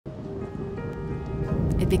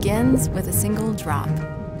begins with a single drop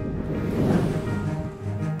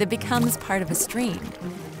that becomes part of a stream,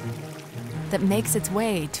 that makes its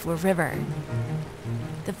way to a river,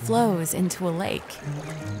 that flows into a lake.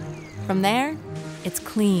 From there, it's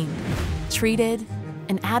cleaned, treated,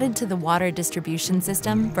 and added to the water distribution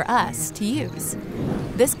system for us to use.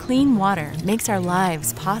 This clean water makes our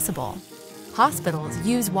lives possible. Hospitals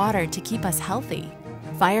use water to keep us healthy.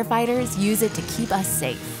 Firefighters use it to keep us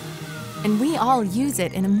safe. And we all use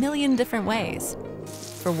it in a million different ways.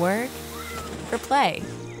 For work, for play,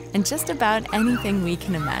 and just about anything we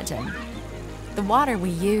can imagine. The water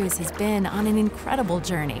we use has been on an incredible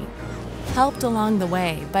journey, helped along the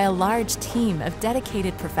way by a large team of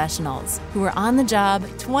dedicated professionals who are on the job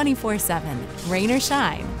 24/7, rain or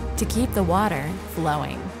shine, to keep the water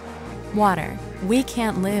flowing. Water, we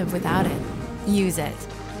can't live without it. Use it,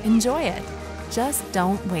 enjoy it, just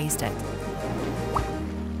don't waste it.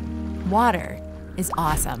 Water is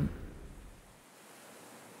awesome.